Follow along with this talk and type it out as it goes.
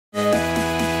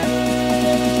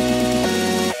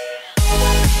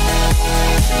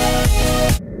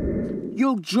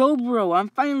Yo, Joe bro, I'm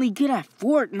finally good at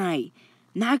Fortnite.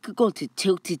 Now I could go to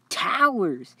Tilted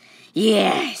Towers.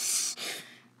 Yes!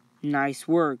 Nice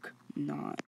work.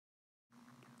 Not.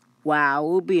 Wow,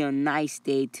 it'll be a nice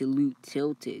day to loot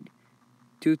Tilted.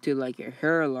 Tilted like your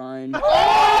hairline.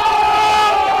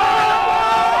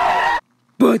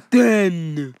 But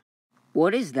then...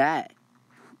 What is that?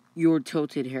 Your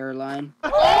tilted hairline?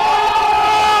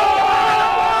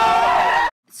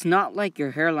 It's not like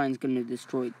your hairline's gonna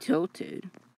destroy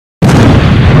Tilted.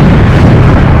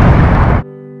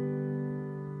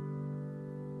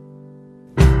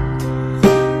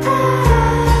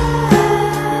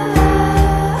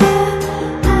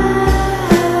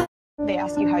 They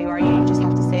ask you how you are, you just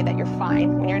have to say that you're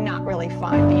fine when you're not really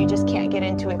fine, but you just can't get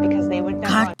into it because they would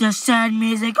never... Cut the sad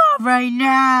music off right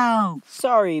now!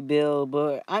 Sorry, Bill,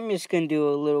 but I'm just gonna do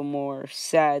a little more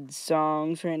sad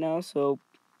songs right now, so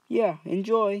yeah,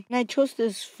 enjoy. And I chose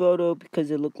this photo because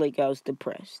it looked like I was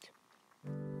depressed.